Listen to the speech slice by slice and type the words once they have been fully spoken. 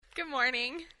Good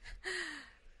morning.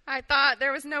 I thought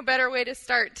there was no better way to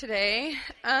start today.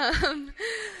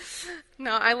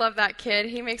 No, I love that kid.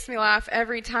 He makes me laugh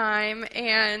every time.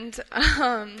 And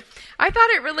I thought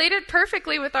it related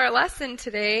perfectly with our lesson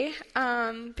today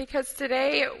because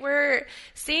today we're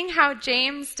seeing how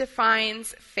James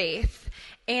defines faith.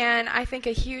 And I think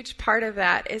a huge part of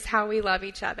that is how we love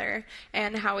each other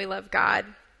and how we love God.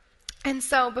 And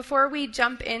so before we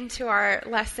jump into our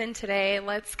lesson today,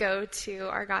 let's go to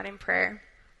our God in prayer.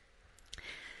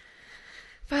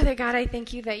 Father God, I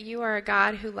thank you that you are a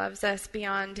God who loves us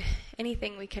beyond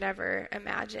anything we could ever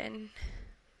imagine.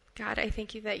 God, I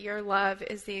thank you that your love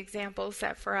is the example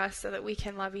set for us so that we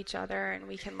can love each other and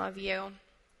we can love you.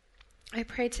 I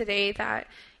pray today that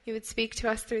you would speak to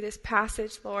us through this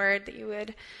passage, Lord, that you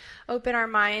would open our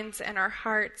minds and our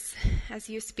hearts as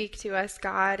you speak to us,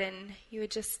 God, and you would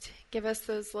just give us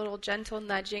those little gentle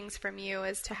nudgings from you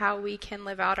as to how we can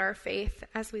live out our faith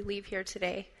as we leave here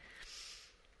today.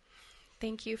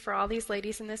 Thank you for all these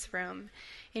ladies in this room.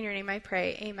 In your name I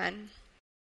pray, amen.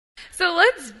 So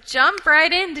let's jump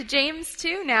right into James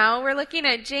 2 now. We're looking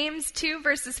at James 2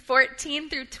 verses 14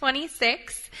 through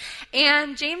 26.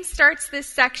 And James starts this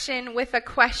section with a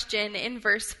question in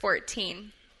verse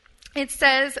 14. It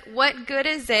says, "What good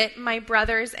is it, my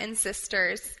brothers and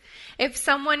sisters, if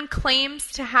someone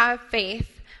claims to have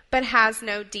faith but has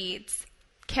no deeds?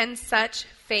 Can such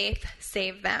faith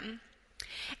save them?"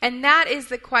 And that is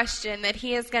the question that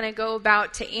he is going to go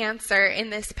about to answer in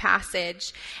this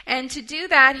passage. And to do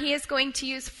that, he is going to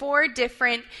use 4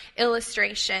 different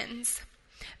illustrations.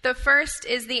 The first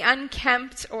is the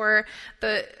unkempt or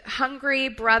the hungry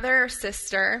brother or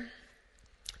sister.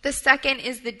 The second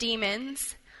is the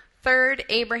demons. Third,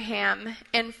 Abraham.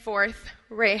 And fourth,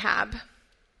 Rahab.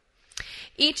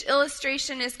 Each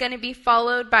illustration is going to be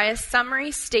followed by a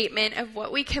summary statement of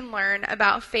what we can learn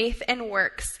about faith and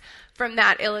works from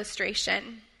that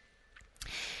illustration.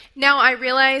 Now, I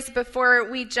realize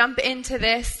before we jump into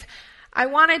this, I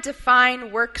want to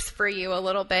define works for you a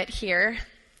little bit here.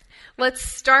 Let's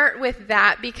start with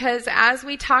that because as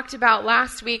we talked about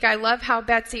last week, I love how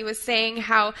Betsy was saying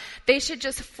how they should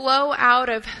just flow out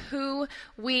of who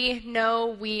we know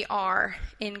we are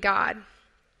in God.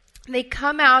 They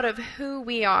come out of who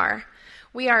we are.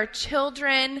 We are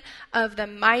children of the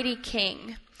mighty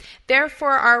King.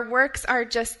 Therefore, our works are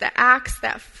just the acts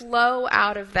that flow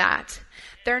out of that.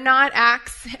 They're not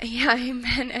acts,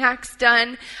 acts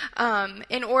done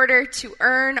in order to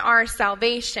earn our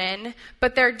salvation,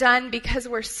 but they're done because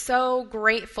we're so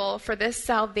grateful for this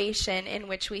salvation in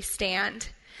which we stand.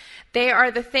 They are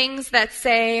the things that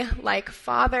say, like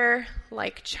father,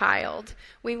 like child.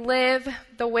 We live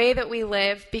the way that we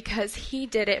live because he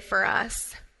did it for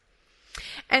us.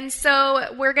 And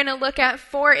so we're going to look at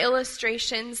 4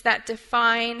 illustrations that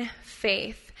define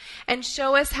faith and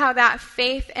show us how that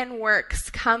faith and works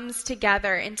comes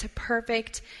together into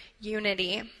perfect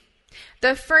unity.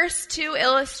 The first 2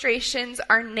 illustrations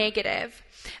are negative.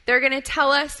 They're going to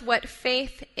tell us what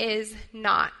faith is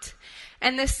not.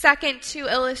 And the second 2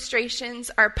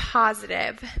 illustrations are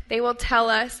positive. They will tell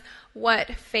us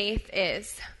what faith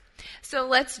is. So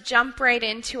let's jump right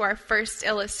into our first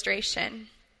illustration.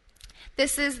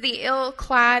 This is the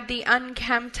ill-clad, the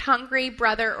unkempt, hungry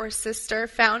brother or sister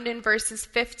found in verses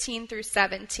 15 through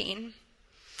 17.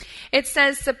 It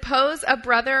says, "Suppose a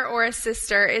brother or a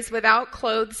sister is without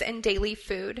clothes and daily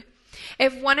food.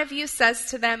 If one of you says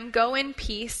to them, 'Go in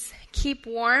peace, keep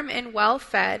warm and well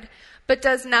fed,' but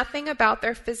does nothing about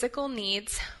their physical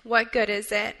needs, what good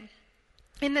is it?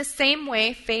 In the same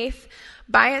way, faith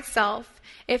by itself,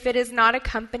 if it is not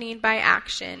accompanied by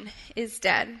action, is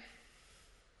dead."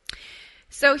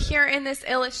 So here in this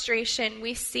illustration,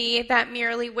 we see that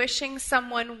merely wishing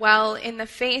someone well in the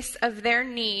face of their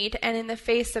need and in the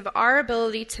face of our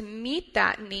ability to meet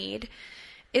that need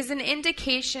is an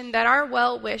indication that our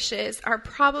well wishes are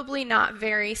probably not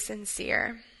very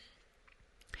sincere.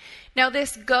 Now,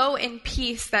 this "go in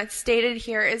peace" that's stated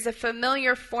here is a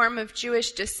familiar form of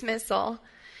Jewish dismissal.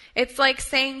 It's like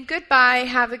saying goodbye,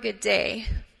 have a good day.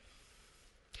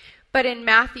 But in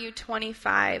Matthew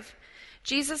 25,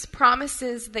 Jesus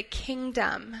promises the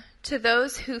kingdom to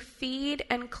those who feed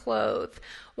and clothe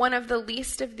one of the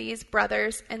least of these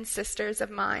brothers and sisters of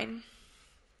mine.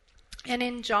 And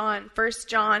in 1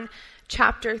 John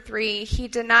chapter 3, he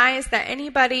denies that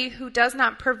anybody who does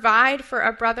not provide for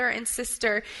a brother and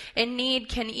sister in need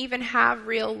can even have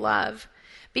real love.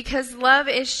 Because love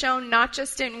is shown not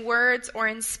just in words or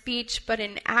in speech, but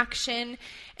in action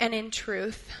and in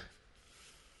truth.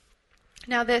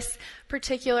 Now, this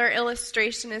particular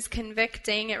illustration is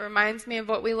convicting. It reminds me of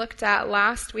what we looked at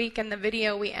last week and the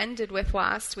video we ended with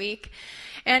last week.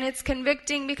 And it's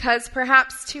convicting because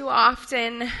perhaps too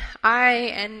often I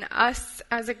and us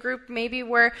as a group maybe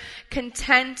we're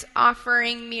content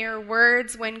offering mere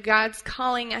words when God's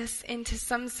calling us into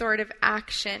some sort of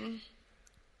action.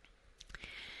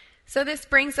 So this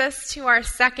brings us to our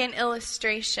second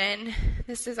illustration.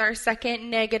 This is our second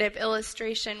negative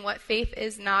illustration, what faith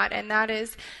is not, and that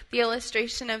is the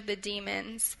illustration of the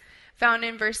demons, found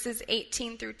in verses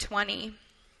 18 through 20.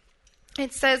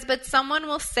 It says, "But someone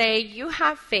will say, 'You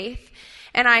have faith,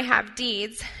 and I have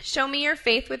deeds. Show me your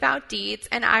faith without deeds,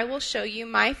 and I will show you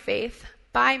my faith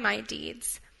by my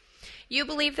deeds.' You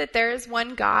believe that there is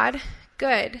one God?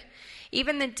 Good.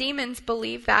 Even the demons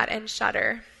believe that and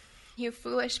shudder. You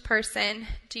foolish person,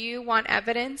 do you want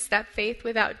evidence that faith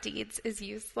without deeds is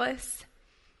useless?"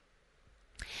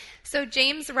 So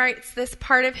James writes this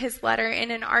part of his letter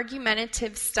in an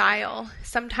argumentative style,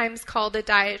 sometimes called a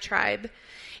diatribe.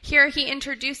 Here he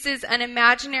introduces an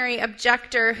imaginary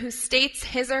objector who states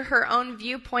his or her own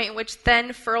viewpoint, which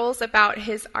then furls about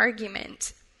his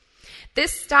argument.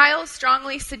 This style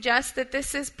strongly suggests that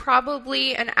this is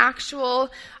probably an actual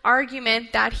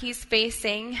argument that he's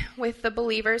facing with the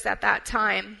believers at that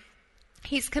time.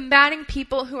 He's combating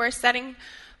people who are setting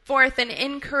forth an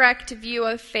incorrect view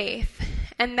of faith,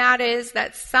 and that is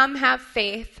that some have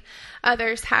faith,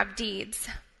 others have deeds.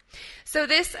 So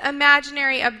this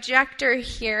imaginary objector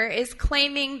here is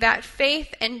claiming that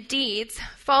faith and deeds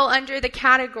fall under the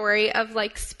category of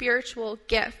like spiritual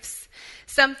gifts,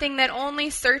 something that only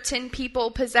certain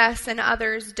people possess and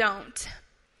others don't.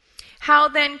 How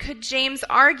then could James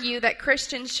argue that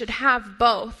Christians should have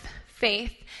both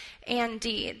faith and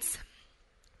deeds?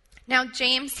 Now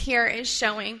James here is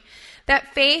showing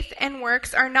that faith and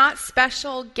works are not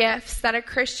special gifts that a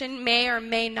Christian may or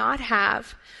may not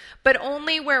have, but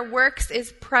only where works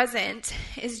is present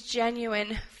is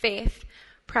genuine faith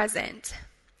present.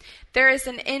 There is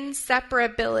an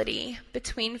inseparability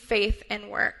between faith and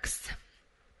works.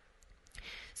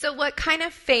 So what kind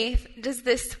of faith does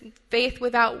this faith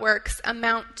without works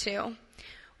amount to?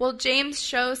 Well, James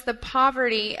shows the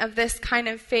poverty of this kind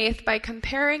of faith by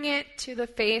comparing it to the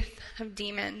faith of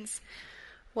demons.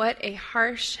 What a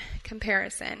harsh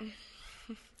comparison.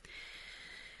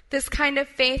 This kind of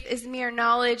faith is mere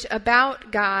knowledge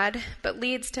about God, but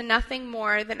leads to nothing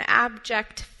more than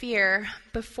abject fear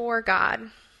before God.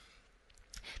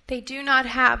 They do not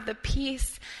have the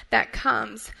peace that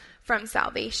comes from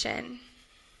salvation.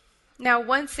 Now,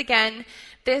 once again,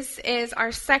 this is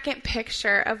our second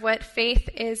picture of what faith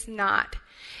is not.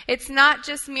 It's not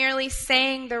just merely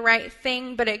saying the right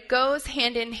thing, but it goes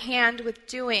hand in hand with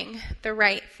doing the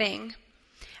right thing,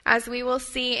 as we will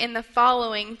see in the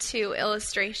following two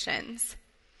illustrations.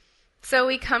 So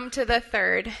we come to the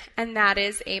third, and that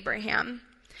is Abraham.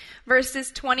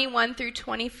 Verses 21 through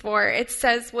 24, it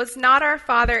says, "Was not our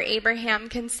father Abraham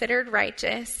considered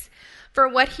righteous for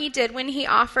what he did when he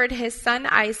offered his son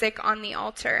Isaac on the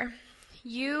altar?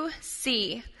 You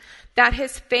see that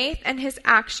his faith and his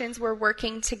actions were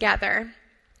working together,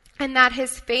 and that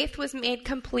his faith was made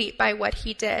complete by what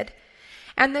he did.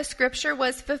 And the scripture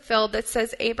was fulfilled that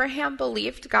says, Abraham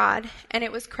believed God, and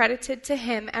it was credited to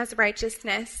him as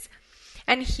righteousness,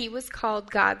 and he was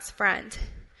called God's friend."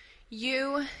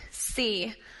 You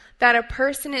see that a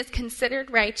person is considered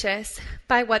righteous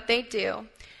by what they do,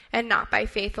 and not by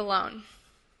faith alone.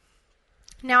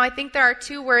 Now, I think there are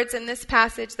two words in this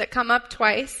passage that come up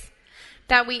twice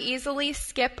that we easily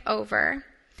skip over.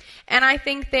 And I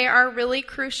think they are really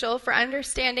crucial for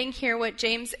understanding here what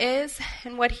James is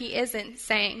and what he isn't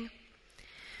saying.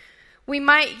 We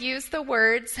might use the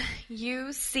words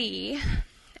 "you see"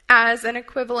 as an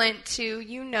equivalent to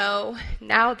 "you know,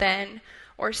 now then,"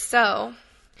 or "so."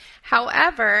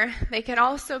 However, they can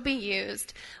also be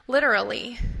used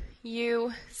literally.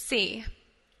 You see.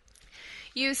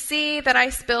 You see that I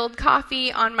spilled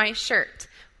coffee on my shirt,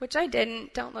 which I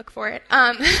didn't. Don't look for it.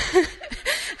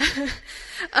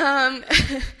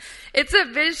 It's a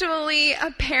visually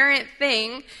apparent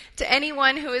thing to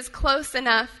anyone who is close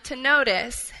enough to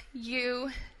notice.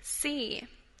 You see.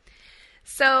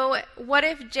 So what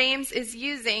if James is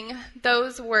using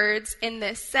those words in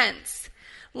this sense?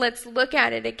 Let's look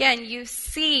at it again. You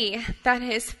see that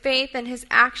his faith and his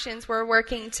actions were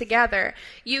working together.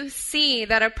 You see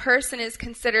that a person is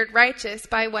considered righteous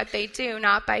by what they do,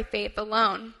 not by faith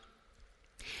alone.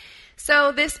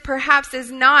 So this perhaps is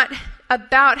not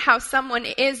about how someone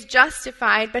is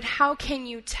justified, but how can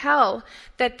you tell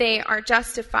that they are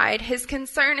justified? His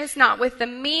concern is not with the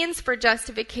means for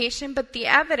justification, but the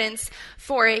evidence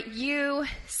for it you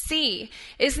see.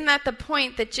 Isn't that the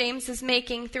point that James is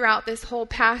making throughout this whole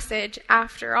passage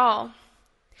after all?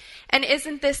 And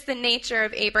isn't this the nature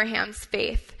of Abraham's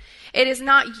faith? It is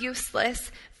not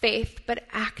useless faith, but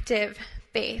active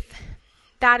faith.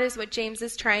 That is what James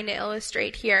is trying to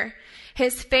illustrate here.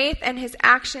 His faith and his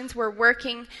actions were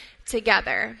working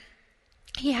together.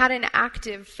 He had an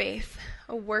active faith,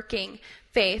 a working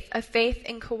faith, a faith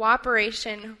in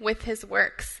cooperation with his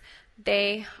works.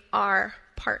 They are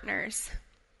partners.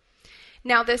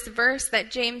 Now, this verse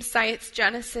that James cites,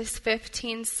 Genesis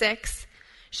 15:6,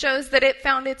 shows that it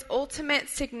found its ultimate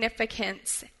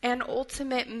significance and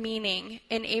ultimate meaning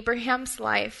in Abraham's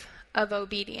life of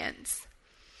obedience.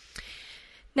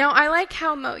 Now, I like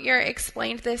how Motyer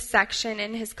explained this section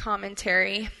in his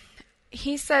commentary.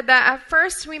 He said that at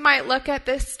first we might look at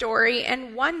this story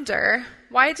and wonder,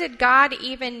 why did God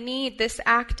even need this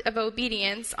act of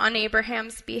obedience on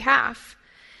Abraham's behalf?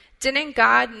 Didn't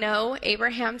God know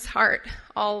Abraham's heart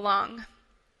all along?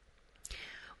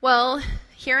 Well,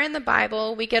 here in the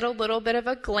Bible, we get a little bit of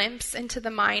a glimpse into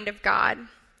the mind of God.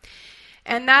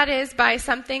 And that is by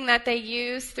something that they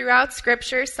use throughout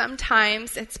Scripture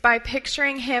sometimes. It's by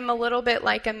picturing him a little bit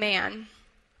like a man.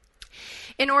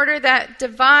 In order that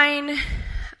divine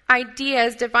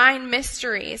ideas, divine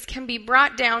mysteries can be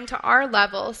brought down to our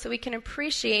level so we can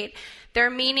appreciate their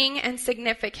meaning and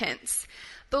significance.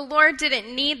 The Lord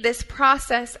didn't need this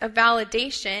process of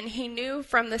validation. He knew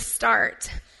from the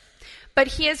start. But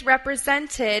he is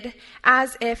represented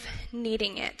as if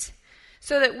needing it,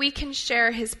 so that we can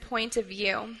share his point of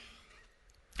view.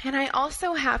 And I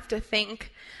also have to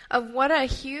think of what a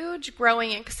huge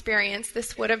growing experience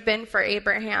this would have been for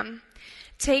Abraham.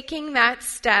 Taking that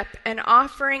step and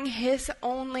offering his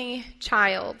only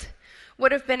child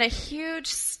would have been a huge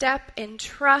step in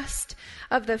trust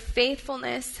of the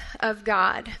faithfulness of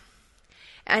God.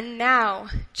 And now,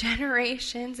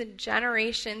 generations and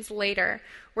generations later,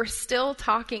 we're still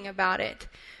talking about it,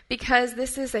 because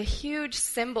this is a huge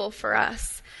symbol for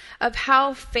us of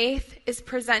how faith is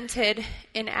presented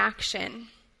in action.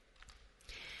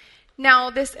 Now,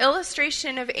 this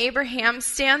illustration of Abraham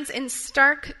stands in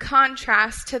stark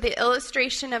contrast to the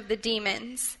illustration of the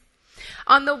demons.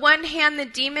 On the one hand, the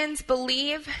demons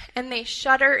believe and they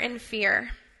shudder in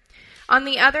fear. On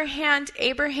the other hand,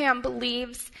 Abraham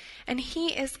believes, and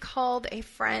he is called a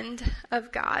friend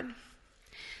of God.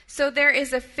 So there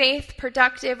is a faith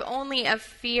productive only of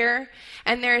fear,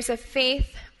 and there is a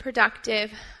faith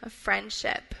productive of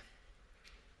friendship.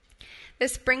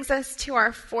 This brings us to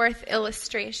our fourth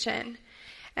illustration,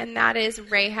 and that is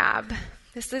Rahab.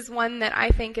 This is one that I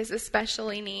think is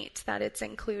especially neat that it's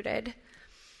included.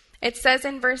 It says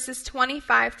in verses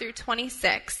 25 through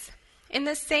 26, "In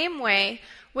the same way,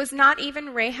 was not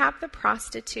even Rahab the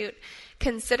prostitute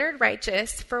considered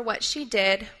righteous for what she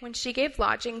did when she gave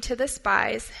lodging to the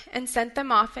spies and sent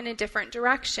them off in a different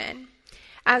direction?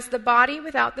 As the body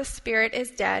without the spirit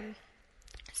is dead,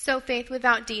 so faith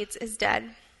without deeds is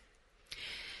dead."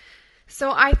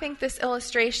 So I think this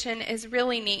illustration is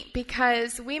really neat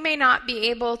because we may not be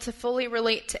able to fully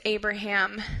relate to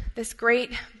Abraham, this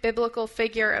great biblical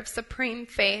figure of supreme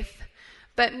faith,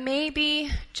 but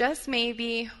maybe, just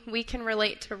maybe, we can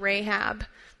relate to Rahab,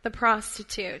 the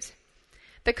prostitute.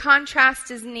 The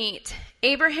contrast is neat.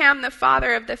 Abraham, the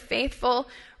father of the faithful,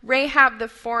 Rahab, the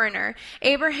foreigner.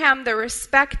 Abraham, the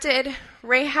respected,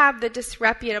 Rahab, the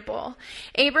disreputable.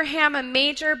 Abraham, a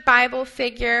major Bible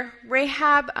figure,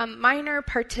 Rahab, a minor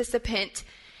participant.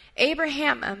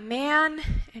 Abraham, a man,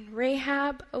 and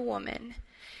Rahab, a woman.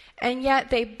 And yet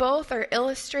they both are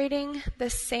illustrating the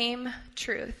same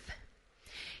truth.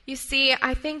 You see,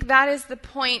 I think that is the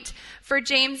point for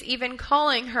James even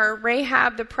calling her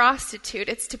Rahab the prostitute.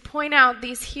 It's to point out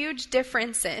these huge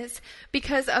differences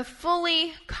because a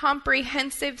fully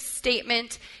comprehensive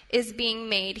statement is being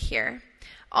made here.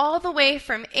 All the way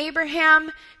from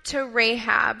Abraham to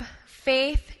Rahab,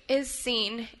 faith is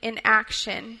seen in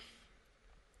action.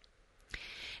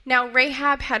 Now,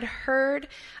 Rahab had heard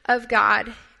of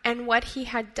God and what he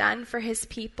had done for his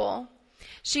people.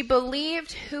 She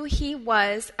believed who he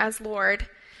was as Lord.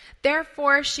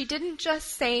 Therefore, she didn't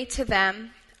just say to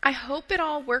them, "I hope it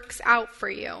all works out for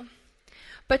you."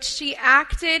 But she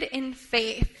acted in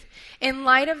faith in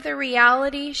light of the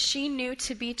reality she knew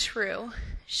to be true.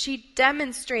 She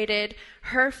demonstrated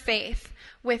her faith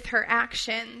with her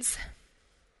actions.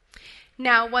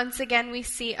 Now, once again, we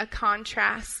see a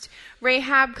contrast.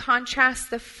 Rahab contrasts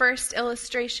the first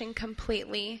illustration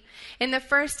completely. In the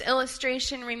first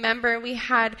illustration, remember, we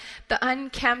had the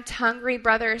unkempt, hungry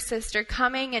brother or sister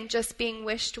coming and just being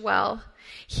wished well.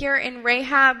 Here in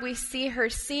Rahab, we see her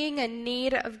seeing a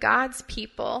need of God's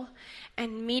people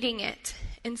and meeting it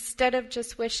instead of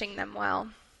just wishing them well.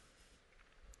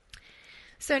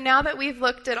 So now that we've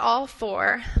looked at all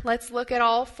four, let's look at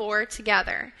all four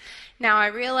together. Now, I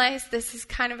realize this is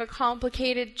kind of a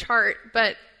complicated chart,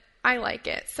 but I like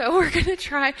it, so we're going to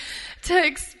try to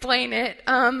explain it.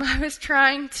 I was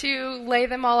trying to lay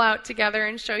them all out together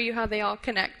and show you how they all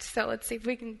connect, so let's see if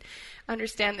we can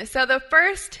understand this. So the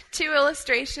first two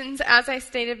illustrations, as I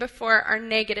stated before, are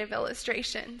negative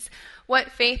illustrations. What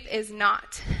faith is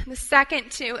not. The second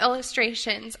two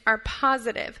illustrations are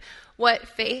positive. What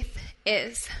faith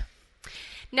is.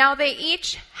 Now, they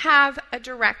each have a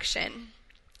direction.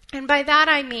 And by that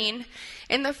I mean,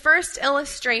 in the first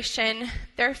illustration,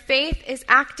 their faith is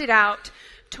acted out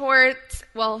towards,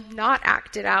 well, not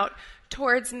acted out,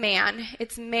 towards man.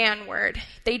 It's manward.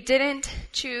 They didn't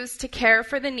choose to care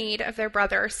for the need of their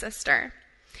brother or sister.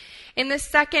 In the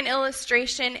second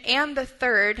illustration and the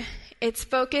third, it's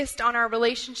focused on our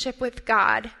relationship with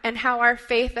God and how our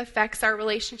faith affects our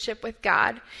relationship with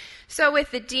God. So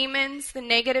with the demons, the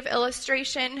negative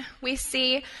illustration, we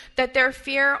see that their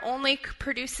fear only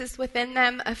produces within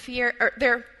them a fear, or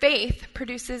their faith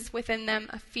produces within them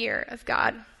a fear of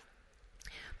God.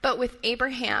 But with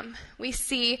Abraham, we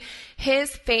see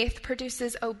his faith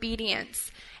produces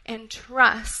obedience and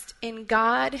trust in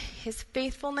God, his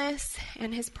faithfulness,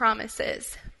 and his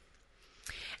promises.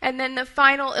 And then the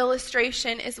final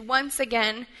illustration is once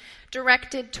again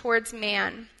directed towards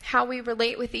man, how we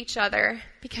relate with each other,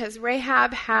 because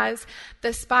Rahab has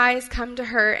the spies come to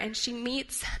her and she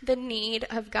meets the need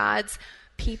of God's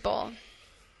people.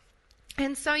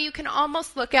 And so you can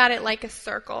almost look at it like a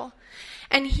circle.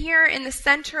 And here in the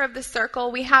center of the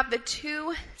circle, we have the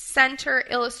two center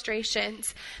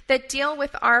illustrations that deal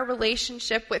with our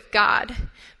relationship with God,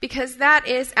 because that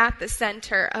is at the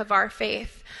center of our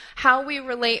faith, how we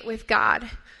relate with God.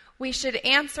 We should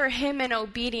answer him in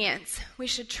obedience. We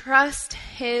should trust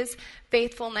his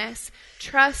faithfulness,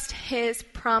 trust his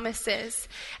promises.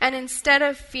 And instead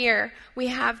of fear, we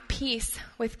have peace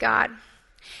with God.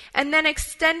 And then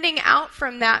extending out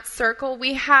from that circle,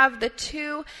 we have the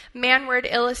two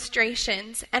manward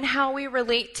illustrations and how we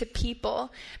relate to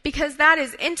people, because that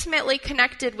is intimately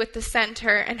connected with the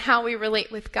center and how we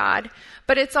relate with God.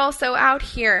 But it's also out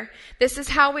here. This is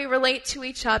how we relate to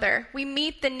each other. We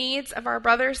meet the needs of our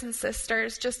brothers and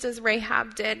sisters just as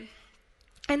Rahab did.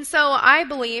 And so I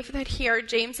believe that here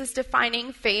James is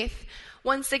defining faith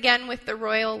once again with the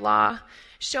royal law,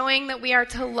 showing that we are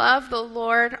to love the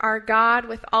Lord our God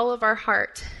with all of our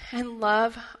heart and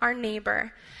love our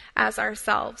neighbor as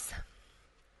ourselves.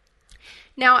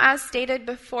 Now, as stated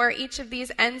before, each of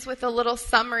these ends with a little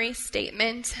summary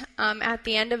statement at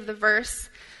the end of the verse.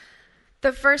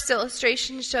 The first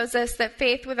illustration shows us that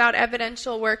faith without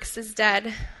evidential works is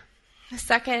dead. The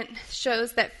second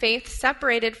shows that faith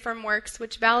separated from works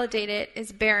which validate it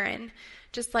is barren,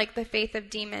 just like the faith of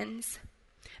demons.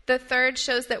 The third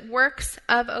shows that works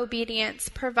of obedience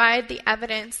provide the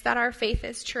evidence that our faith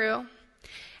is true.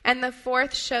 And the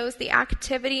fourth shows the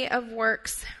activity of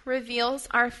works reveals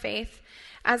our faith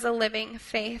as a living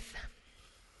faith.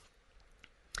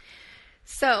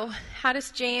 So, how does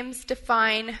James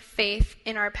define faith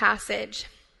in our passage?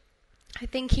 I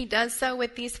think he does so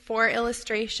with these four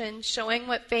illustrations showing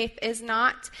what faith is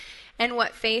not and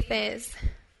what faith is.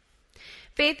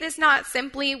 Faith is not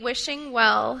simply wishing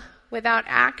well without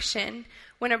action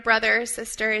when a brother or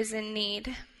sister is in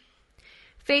need.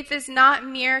 Faith is not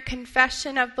mere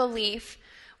confession of belief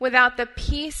without the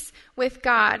peace with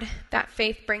God that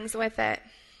faith brings with it.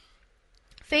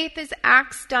 Faith is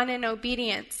acts done in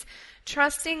obedience,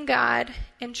 trusting God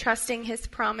and trusting his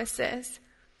promises.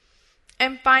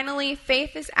 And finally,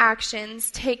 faith is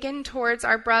actions taken towards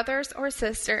our brothers or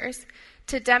sisters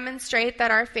to demonstrate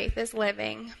that our faith is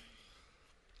living.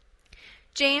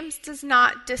 James does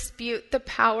not dispute the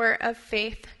power of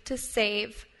faith to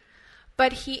save,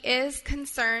 but he is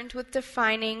concerned with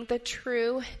defining the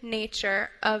true nature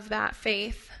of that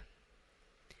faith.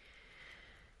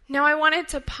 Now, I wanted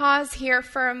to pause here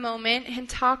for a moment and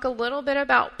talk a little bit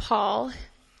about Paul.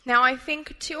 Now, I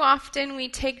think too often we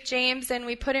take James and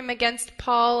we put him against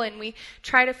Paul and we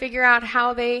try to figure out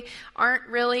how they aren't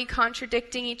really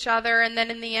contradicting each other, and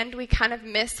then in the end we kind of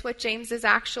miss what James is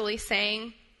actually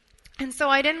saying. And so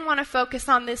I didn't want to focus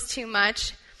on this too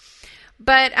much.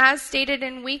 But as stated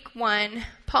in week 1,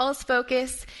 Paul's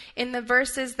focus in the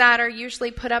verses that are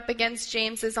usually put up against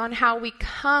James is on how we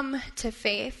come to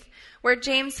faith, where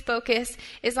James' focus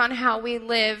is on how we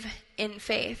live in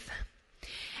faith.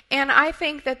 And I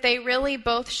think that they really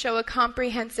both show a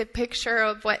comprehensive picture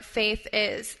of what faith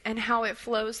is and how it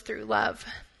flows through love.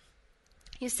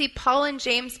 You see, Paul and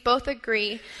James both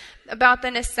agree about the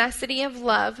necessity of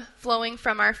love flowing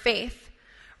from our faith.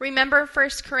 Remember 1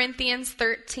 Corinthians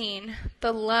 13,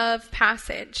 the love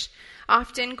passage,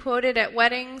 often quoted at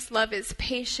weddings. Love is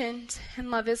patient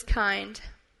and love is kind.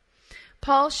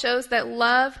 Paul shows that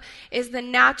love is the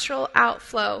natural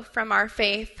outflow from our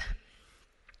faith.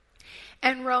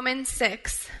 And Romans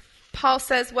 6, Paul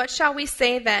says, "What shall we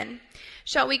say then?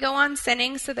 Shall we go on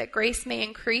sinning so that grace may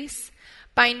increase?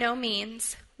 By no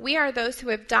means. We are those who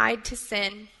have died to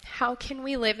sin. How can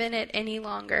we live in it any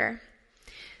longer?"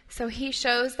 So he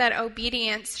shows that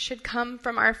obedience should come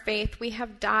from our faith. We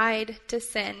have died to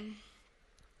sin.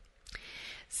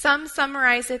 Some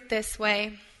summarize it this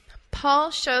way.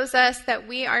 Paul shows us that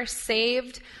we are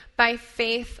saved by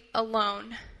faith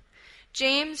alone.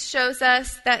 James shows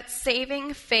us that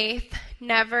saving faith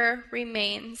never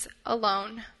remains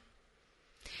alone.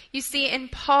 You see, in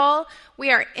Paul, we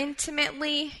are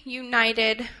intimately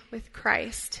united with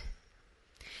Christ.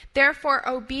 Therefore,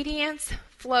 obedience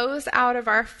flows out of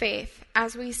our faith,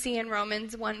 as we see in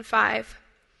Romans 1:5.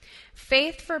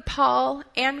 Faith for Paul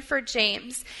and for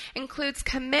James includes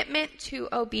commitment to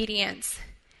obedience.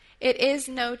 It is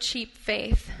no cheap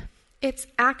faith. It's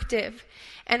active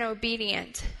and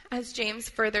obedient, as James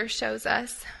further shows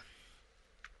us.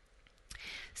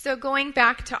 So going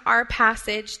back to our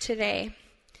passage today,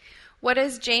 what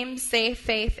does James say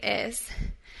faith is?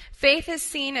 Faith is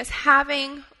seen as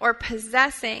having or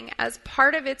possessing as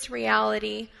part of its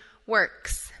reality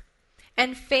works.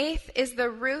 And faith is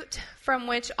the root from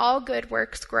which all good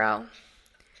works grow.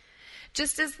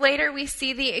 Just as later we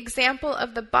see the example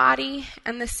of the body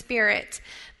and the spirit,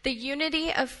 the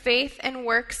unity of faith and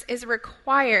works is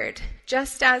required,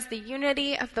 just as the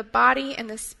unity of the body and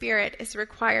the spirit is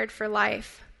required for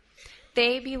life.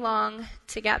 They belong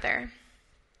together.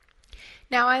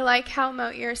 Now I like how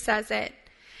Motier says it.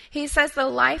 He says the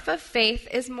life of faith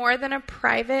is more than a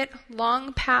private,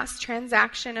 long-past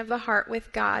transaction of the heart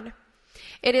with God.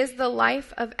 It is the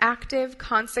life of active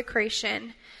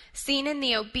consecration, seen in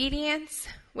the obedience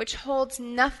which holds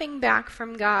nothing back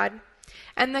from God,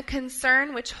 and the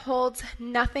concern which holds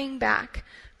nothing back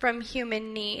from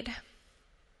human need.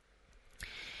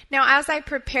 Now, as I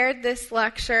prepared this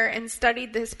lecture and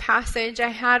studied this passage, I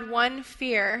had one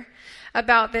fear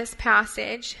about this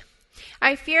passage.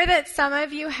 I fear that some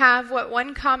of you have what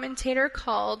one commentator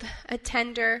called a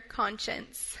tender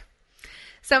conscience.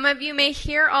 Some of you may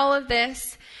hear all of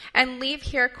this and leave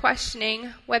here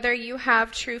questioning whether you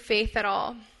have true faith at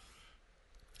all.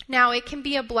 Now, it can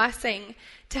be a blessing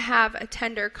to have a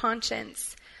tender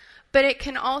conscience, but it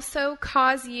can also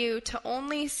cause you to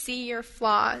only see your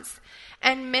flaws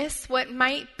and miss what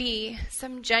might be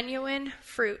some genuine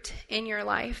fruit in your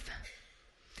life.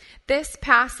 This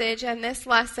passage and this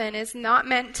lesson is not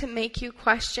meant to make you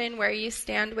question where you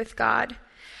stand with God.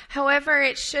 However,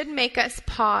 it should make us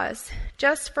pause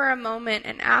just for a moment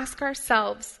and ask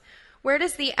ourselves, where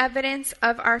does the evidence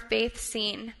of our faith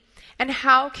seen, and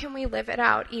how can we live it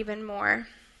out even more?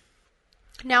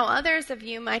 Now, others of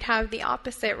you might have the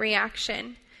opposite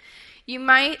reaction. You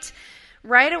might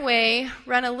right away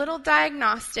run a little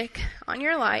diagnostic on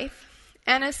your life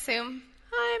and assume,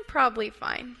 I'm probably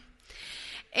fine.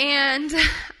 And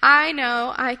I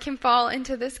know I can fall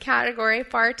into this category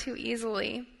far too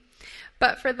easily.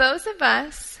 But for those of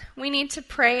us, we need to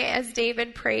pray as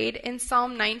David prayed in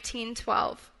Psalm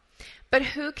 19:12. But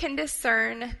who can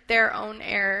discern their own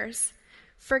errors?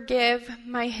 Forgive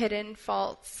my hidden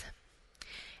faults.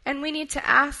 And we need to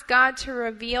ask God to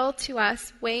reveal to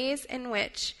us ways in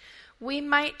which we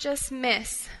might just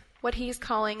miss what He's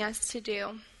calling us to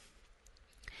do.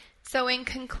 So in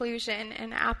conclusion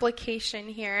and application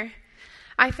here,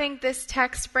 I think this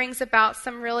text brings about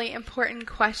some really important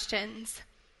questions.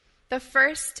 The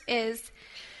first is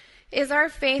our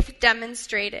faith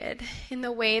demonstrated in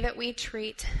the way that we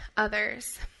treat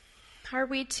others? Are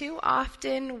we too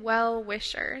often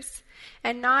well-wishers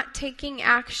and not taking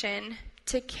action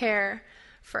to care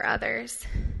for others?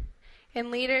 In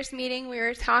leaders meeting, we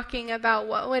were talking about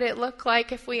what would it look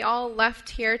like if we all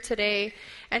left here today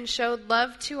and showed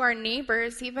love to our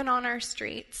neighbors, even on our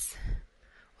streets.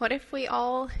 What if we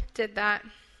all did that?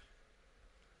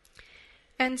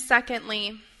 And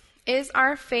secondly, is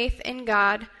our faith in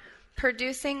God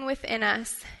producing within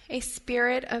us a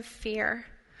spirit of fear?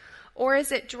 Or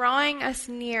is it drawing us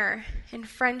near in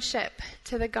friendship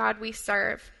to the God we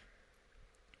serve?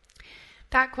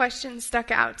 That question stuck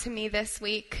out to me this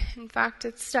week. In fact,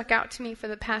 it's stuck out to me for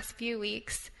the past few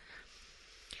weeks.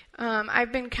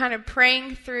 I've been kind of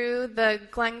praying through the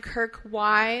Glennkirk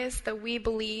whys, the we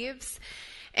believes,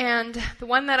 and the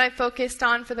one that I focused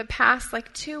on for the past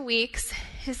 2 weeks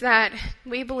is that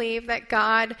we believe that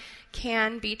God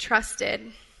can be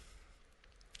trusted.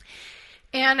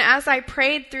 And as I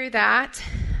prayed through that,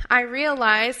 I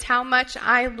realized how much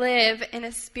I live in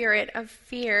a spirit of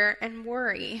fear and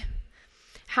worry.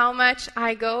 How much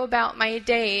I go about my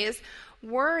days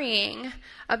worrying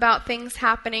about things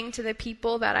happening to the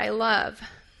people that I love.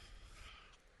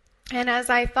 And as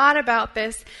I thought about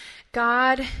this,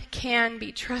 God can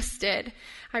be trusted.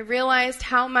 I realized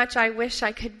how much I wish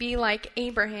I could be like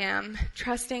Abraham,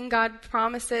 trusting God's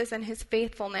promises and his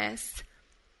faithfulness.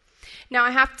 Now,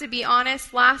 I have to be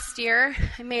honest, last year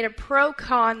I made a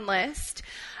pro-con list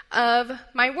of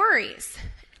my worries.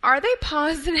 Are they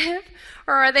positive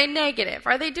or are they negative?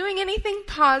 Are they doing anything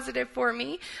positive for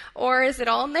me or is it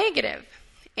all negative?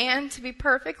 And to be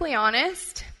perfectly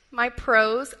honest, my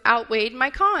pros outweighed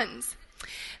my cons.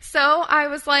 So I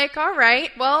was like, all right,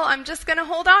 well, I'm just going to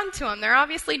hold on to them. They're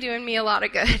obviously doing me a lot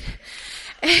of good.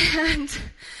 And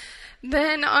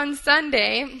then on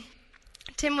Sunday,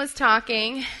 Tim was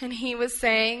talking and he was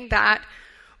saying that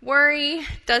worry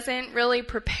doesn't really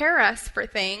prepare us for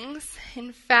things.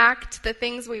 In fact, the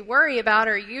things we worry about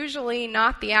are usually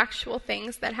not the actual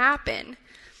things that happen.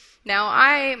 Now,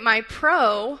 my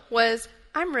pro was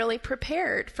I'm really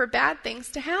prepared for bad things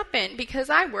to happen because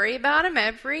I worry about them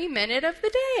every minute of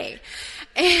the day.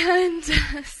 And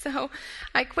so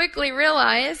I quickly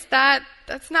realized that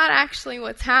that's not actually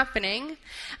what's happening.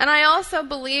 And I also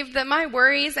believed that my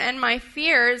worries and my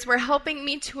fears were helping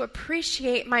me to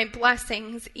appreciate my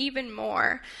blessings even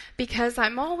more because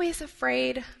I'm always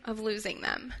afraid of losing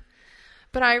them.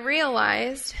 But I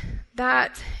realized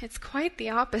that it's quite the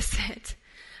opposite.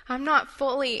 I'm not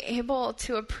fully able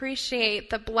to appreciate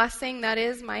the blessing that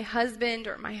is my husband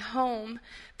or my home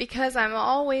because I'm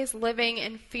always living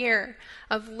in fear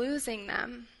of losing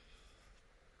them.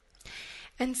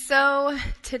 And so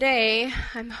today,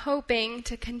 I'm hoping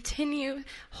to continue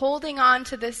holding on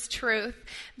to this truth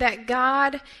that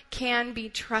God can be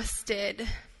trusted.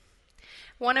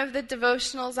 One of the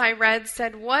devotionals I read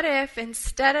said, what if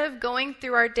instead of going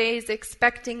through our days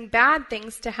expecting bad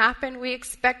things to happen, we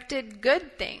expected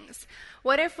good things?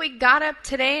 What if we got up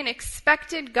today and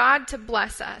expected God to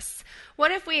bless us? What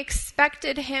if we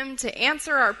expected him to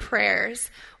answer our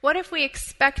prayers? What if we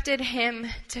expected him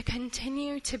to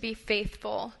continue to be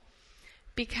faithful?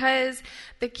 Because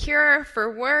the cure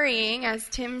for worrying, as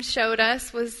Tim showed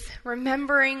us, was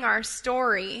remembering our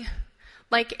story.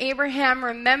 Like Abraham,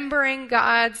 remembering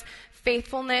God's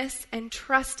faithfulness and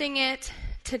trusting it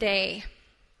today.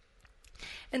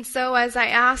 And so as I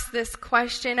ask this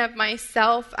question of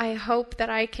myself, I hope that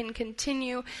I can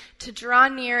continue to draw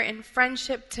near in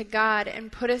friendship to God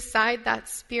and put aside that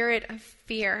spirit of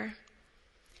fear.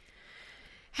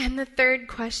 And the third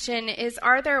question is,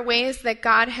 are there ways that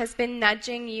God has been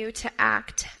nudging you to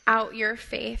act out your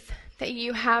faith that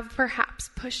you have perhaps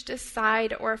pushed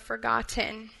aside or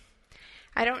forgotten?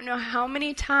 I don't know how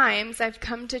many times I've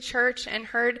come to church and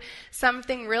heard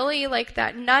something really like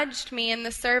that nudged me in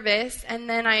the service, and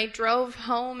then I drove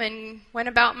home and went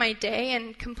about my day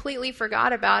and completely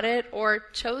forgot about it or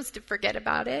chose to forget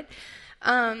about it,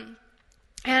 and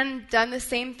done the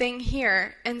same thing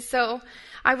here. And so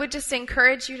I would just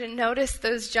encourage you to notice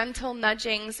those gentle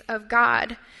nudgings of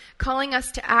God calling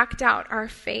us to act out our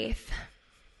faith.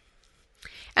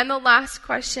 And the last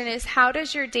question is, how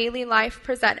does your daily life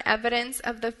present evidence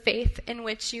of the faith in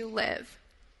which you live?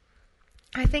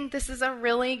 I think this is a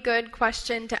really good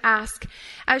question to ask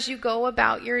as you go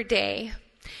about your day,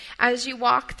 as you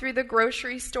walk through the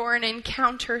grocery store and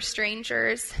encounter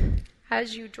strangers,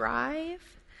 as you drive,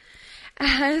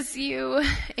 as you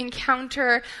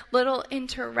encounter little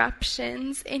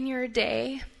interruptions in your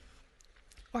day,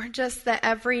 or just the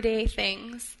everyday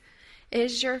things.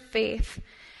 Is your faith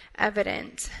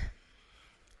evident?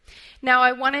 Now,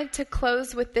 I wanted to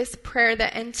close with this prayer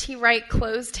that N.T. Wright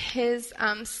closed his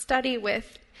study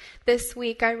with this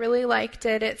week. I really liked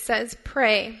it. It says,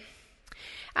 pray.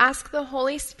 Ask the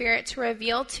Holy Spirit to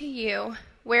reveal to you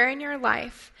where in your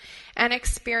life and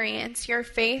experience your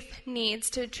faith needs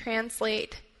to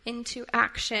translate into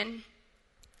action.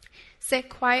 Sit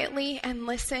quietly and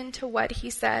listen to what he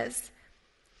says.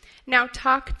 Now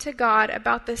talk to God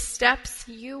about the steps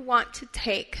you want to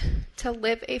take to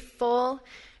live a full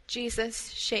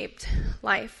Jesus-shaped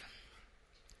life.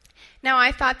 Now,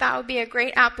 I thought that would be a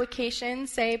great application,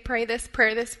 say, pray this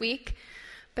prayer this week,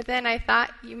 but then I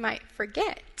thought you might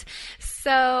forget.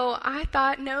 So I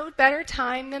thought no better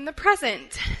time than the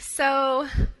present. So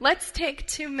let's take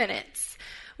 2 minutes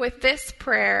with this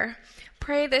prayer.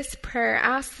 Pray this prayer.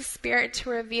 Ask the Spirit to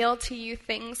reveal to you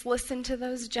things. Listen to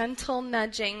those gentle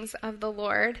nudgings of the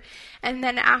Lord. And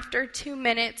then after 2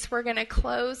 minutes, we're going to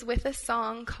close with a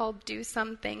song called Do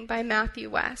Something by Matthew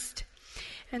West.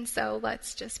 And so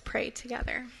let's just pray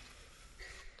together.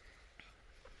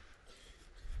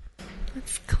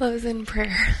 Let's close in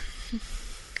prayer.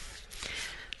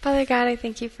 Father God, I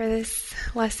thank you for this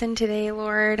lesson today,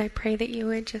 Lord. I pray that you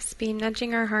would just be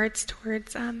nudging our hearts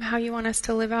towards how you want us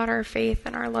to live out our faith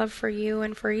and our love for you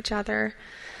and for each other.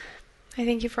 I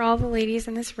thank you for all the ladies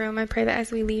in this room. I pray that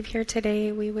as we leave here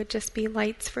today, we would just be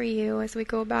lights for you as we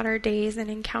go about our days and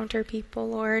encounter people,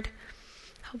 Lord.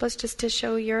 Help us just to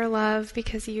show your love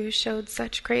because you showed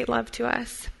such great love to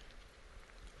us.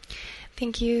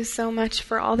 Thank you so much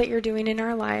for all that you're doing in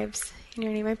our lives. In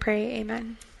your name I pray,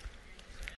 amen.